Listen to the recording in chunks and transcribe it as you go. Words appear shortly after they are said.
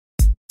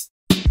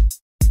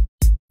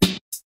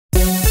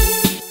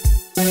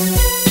Welcome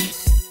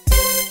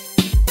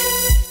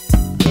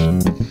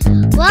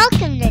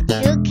to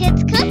Two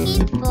Kids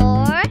Cooking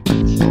for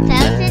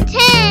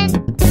 2010.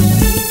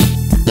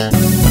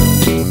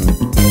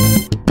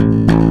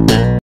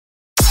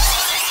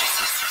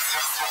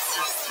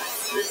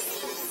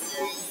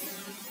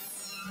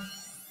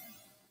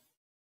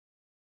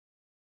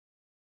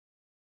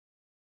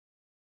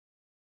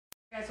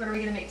 Guys, what are we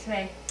going to make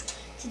today?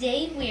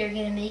 Today we are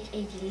going to make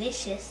a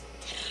delicious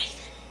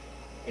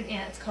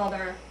And it's called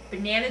our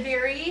Banana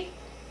Berry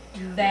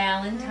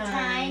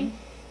Valentine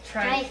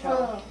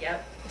Trifle.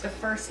 Yep. The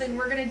first thing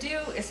we're going to do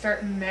is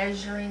start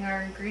measuring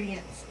our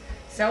ingredients.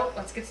 So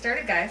let's get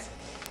started, guys.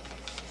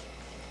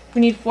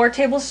 We need 4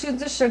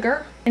 tablespoons of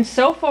sugar. And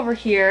Soph over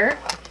here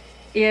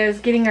is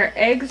getting our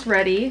eggs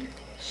ready.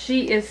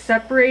 She is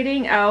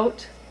separating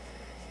out.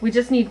 We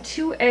just need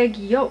 2 egg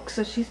yolks,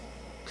 so she's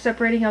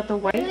separating out the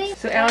whites.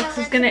 So Alex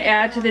is going to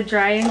add to the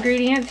dry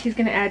ingredients. He's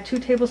going to add 2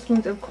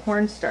 tablespoons of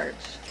cornstarch.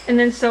 And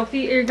then Sophie,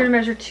 you're going to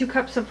measure 2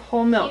 cups of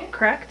whole milk,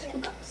 correct? 2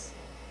 cups.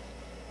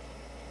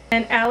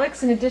 And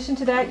Alex, in addition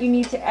to that, you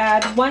need to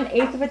add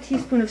 1/8 of a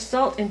teaspoon of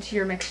salt into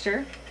your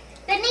mixture.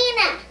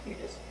 Banana.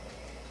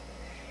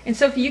 And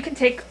Sophie, you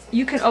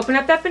can open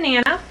up that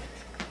banana.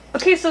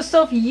 Okay, so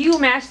Sophie, you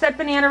mash that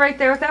banana right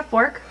there with that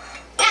fork.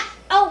 Ah,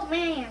 oh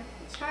man,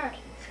 it's hard.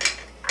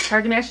 It's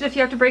hard to mash it. If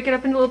you have to break it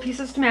up into little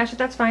pieces to mash it,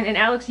 that's fine. And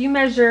Alex, you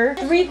measure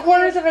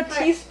 3/4 of a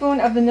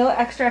teaspoon of vanilla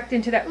extract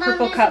into that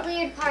purple cup. Mom, there's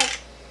a weird part.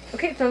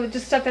 Okay, so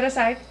just set that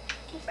aside.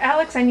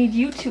 Alex, I need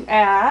you to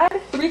add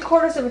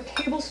 3/4 of a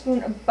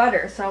tablespoon of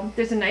butter. So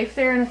there's a knife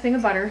there and a thing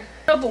of butter.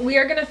 So, but we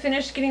are going to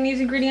finish getting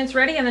these ingredients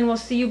ready, and then we'll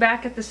see you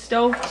back at the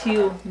stove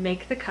to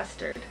make the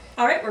custard.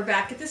 All right, we're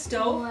back at the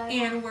stove,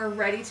 and we're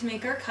ready to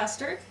make our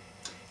custard.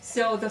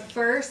 So the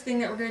first thing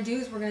that we're going to do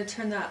is we're going to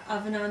turn the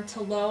oven on to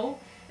low,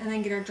 and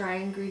then get our dry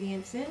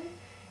ingredients in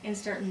and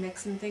start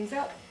mixing things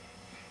up.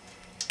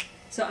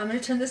 So I'm going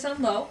to turn this on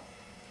low,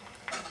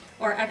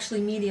 or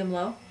actually medium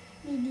low.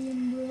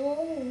 Medium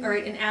low. All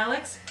right, and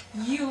Alex,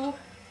 you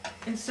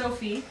and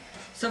Sophie.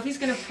 Sophie's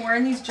gonna pour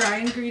in these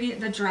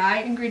the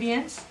dry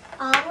ingredients.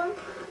 All of them?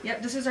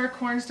 Yep, this is our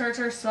cornstarch,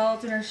 our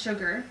salt, and our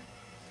sugar.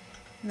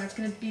 And that's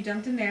gonna be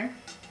dumped in there.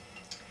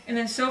 And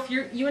then Soph,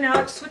 you and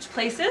Alex switch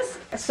places.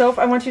 Soph,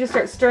 I want you to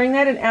start stirring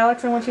that, and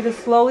Alex, I want you to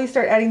slowly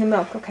start adding the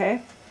milk,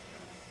 okay?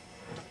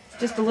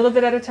 Just a little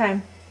bit at a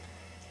time.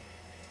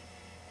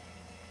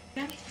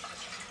 Okay.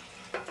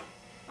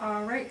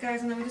 All right,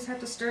 guys, and then we just have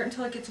to stir it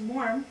until it gets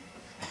warm.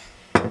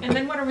 And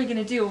then what are we going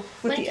to do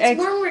with the eggs? When it's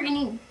warm, we're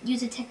going to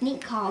use a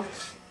technique called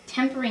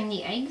tempering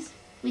the eggs.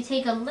 We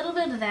take a little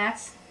bit of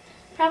that,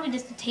 probably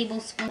just a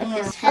tablespoon.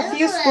 A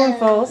few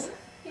spoonfuls.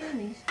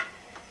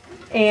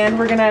 And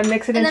we're going to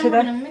mix it into the...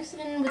 And then we're going to mix it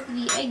in with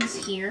the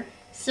eggs here,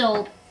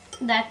 so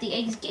that the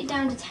eggs get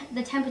down to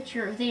the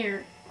temperature of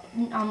there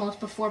almost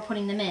before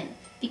putting them in.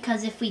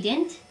 Because if we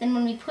didn't, then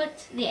when we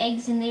put the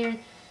eggs in there,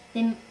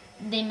 then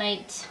they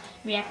might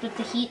react with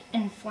the heat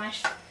and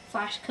flash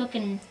cook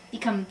and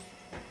become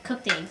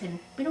cooked eggs, and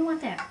we don't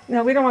want that.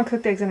 No, we don't want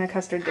cooked eggs in a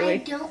custard, do we? I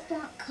don't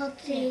want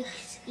cooked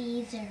eggs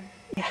either.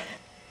 Yeah.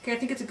 Okay, I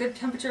think it's a good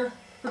temperature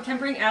for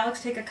tempering.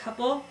 Alex, take a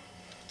couple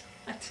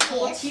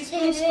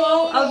teaspoons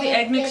full of the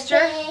egg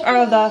mixture,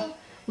 or the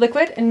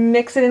liquid, and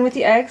mix it in with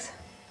the eggs.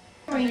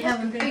 Or you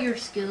have a bigger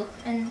scoop,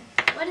 and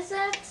what is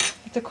that?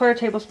 It's a 1/4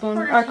 tablespoon,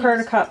 or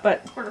 1/4 cup,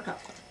 but... 1/4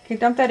 cup. Okay,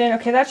 dump that in.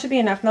 Okay, that should be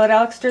enough. Now let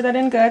Alex stir that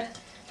in good.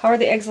 How are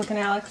the eggs looking,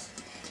 Alex?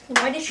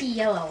 Why is she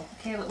yellow?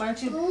 Okay, why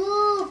don't you...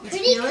 Ooh,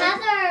 pretty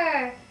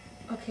color.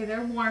 Okay,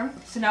 they're warm.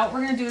 So now what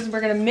we're going to do is we're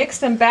going to mix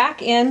them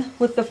back in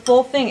with the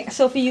full thing.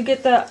 Sophie, you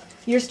get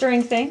your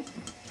stirring thing.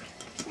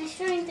 My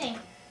stirring thing.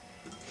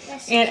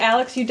 Yes. And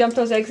Alex, you dump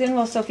those eggs in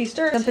while Sophie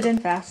stirs. Dump it in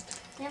fast.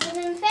 Dump it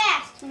in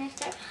fast when I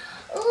start.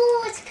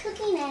 Ooh, it's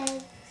cooking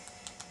eggs.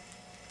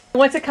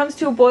 Once it comes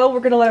to a boil, we're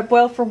going to let it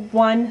boil for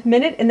 1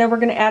 minute, and then we're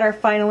going to add our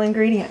final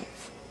ingredients.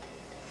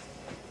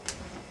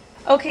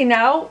 Okay,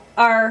 now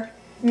our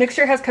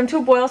mixture has come to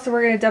a boil, so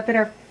we're going to dump in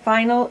our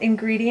final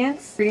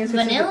ingredients.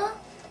 Vanilla,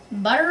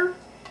 butter,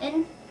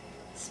 and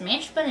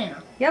smashed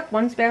banana. Yep,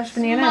 1 smashed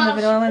banana and the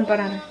vanilla and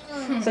banana.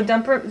 So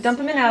dump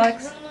them in,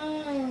 Alex.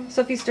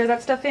 Sophie, stir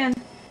that stuff in.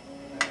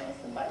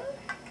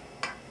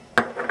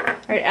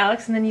 Alright,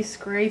 Alex, and then you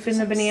scrape in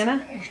the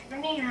banana.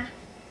 Banana.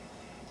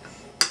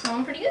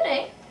 Smelling pretty good,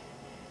 eh?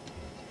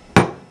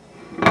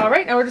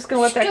 Alright, now we're just going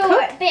to let that cook.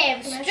 Stir it,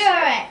 babe. Stir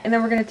it. And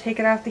then we're going to take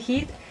it off the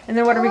heat. And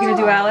then what are we going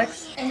to do,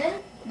 Alex? And then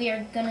we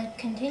are going to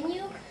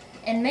continue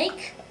and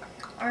make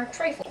our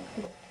trifle.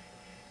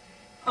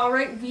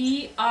 Alright,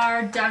 we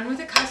are done with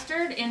the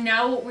custard, and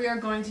now what we are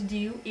going to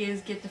do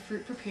is get the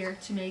fruit prepared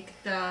to make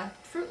the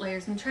fruit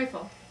layers in the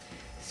trifle.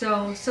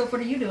 So, what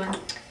are you doing?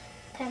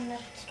 Cutting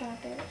up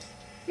strawberries.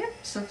 Yep,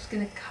 Soph's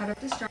going to cut up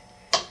the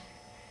strawberries.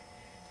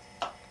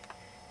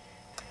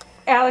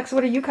 Alex,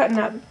 what are you cutting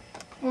up?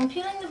 I'm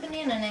peeling the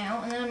banana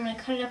now, and then I'm going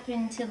to cut it up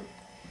into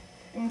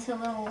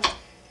little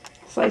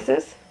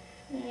Slices?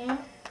 Yeah.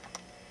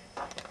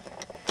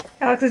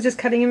 Alex is just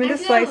cutting them into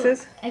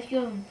slices. If you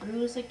have a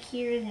bruise like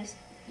here, you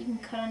can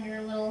cut under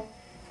a little.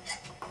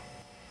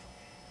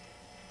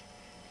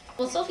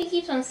 Well, Sophie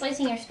keeps on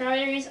slicing her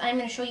strawberries. I'm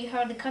going to show you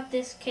how to cut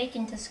this cake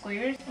into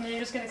squares. And then you're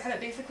just going to cut it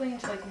basically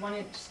into like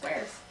 1-inch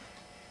squares.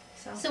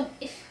 So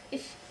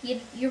if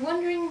you're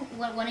wondering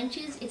what 1 inch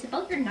is, it's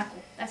about your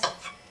knuckle.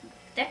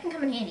 That can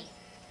come in handy.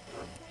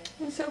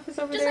 And Sophie's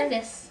over Just there.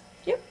 like this.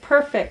 Yep,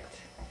 perfect.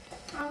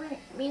 Alright,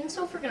 me and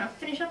Soph are going to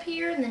finish up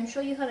here and then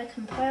show you how to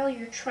compile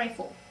your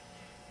trifle.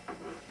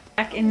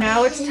 And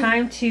now it's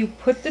time to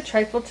put the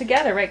trifle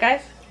together, right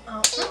guys?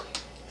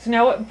 So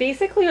now what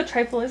basically a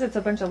trifle is, it's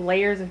a bunch of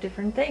layers of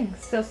different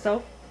things. So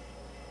Soph,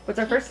 what's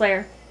our first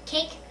layer?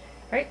 Cake.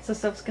 Right, so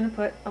Soph's going to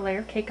put a layer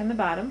of cake on the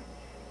bottom.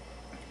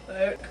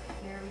 There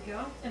we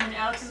go. And then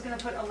Alex is going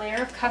to put a layer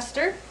of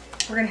custard.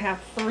 We're going to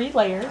have 3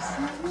 layers.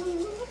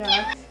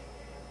 Yeah.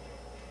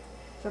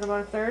 Is that about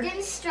a third?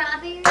 Then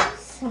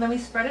strawberries. Well, then we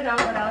spread it out.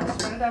 Let Alex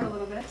spread it out a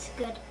little bit. It's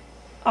good.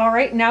 All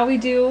right, now we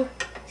do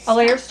a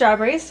layer of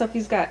strawberries.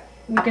 Sophie's got,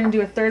 we're going to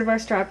do a third of our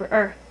strawberry,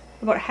 or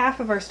about half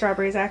of our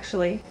strawberries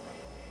actually.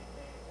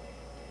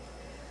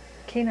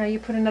 Okay, now you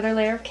put another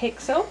layer of cake,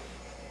 Soph.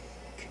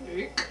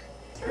 Cake.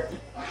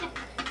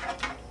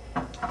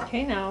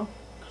 Okay, now.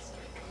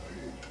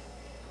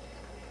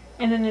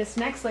 And then this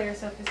next layer,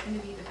 Soph, is going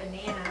to be the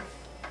banana.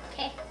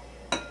 Okay.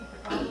 Put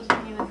all those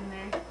bananas in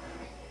there.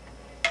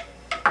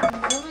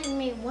 We only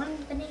made 1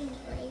 banana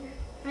layer,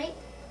 right?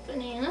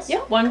 Bananas.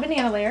 Yep, 1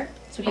 banana layer.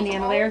 So Make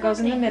banana all layer the goes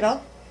in the bananas.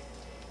 middle.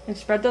 And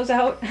spread those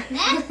out.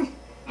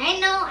 I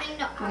know.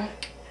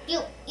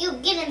 You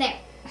get in there.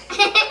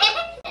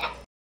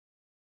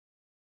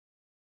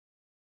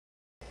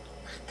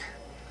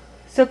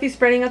 Sophie's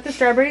spreading out the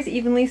strawberries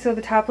evenly so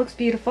the top looks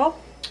beautiful.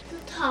 The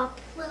top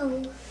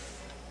will.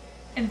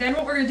 And then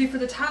what we're going to do for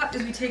the top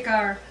is we take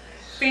our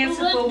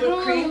fanciful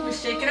whipped cream, we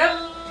shake it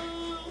up.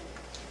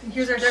 And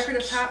here's our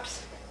decorative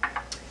tops.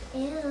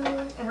 Ew.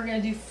 And we're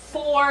going to do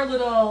 4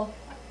 little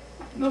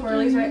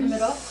twirlies right in the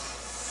middle.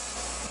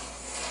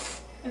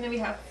 And then we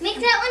have... Make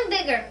that one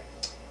bigger.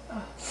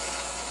 Oh.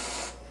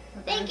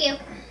 Thank you.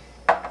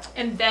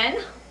 And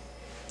then,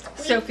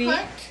 We Sophie...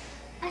 put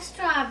a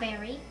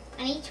strawberry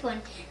on each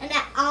one. And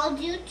then I'll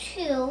do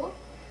 2.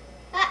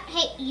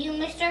 Hey, you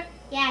mister.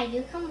 Yeah,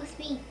 you come with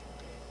me.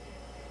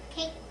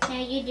 Okay,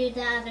 now you do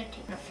the other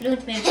 2. A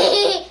flute man.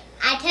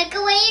 I took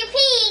away your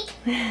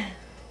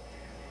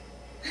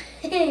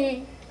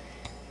peek.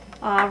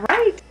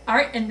 Alright.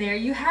 Alright, and there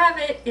you have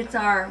it. It's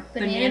our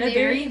Banana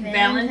Berry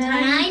Valentine's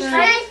Nice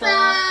trifle. trifle.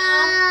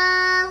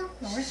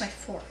 Oh, where's my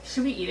fork?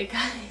 Should we eat it,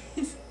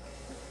 guys?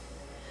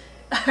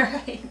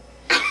 Alright.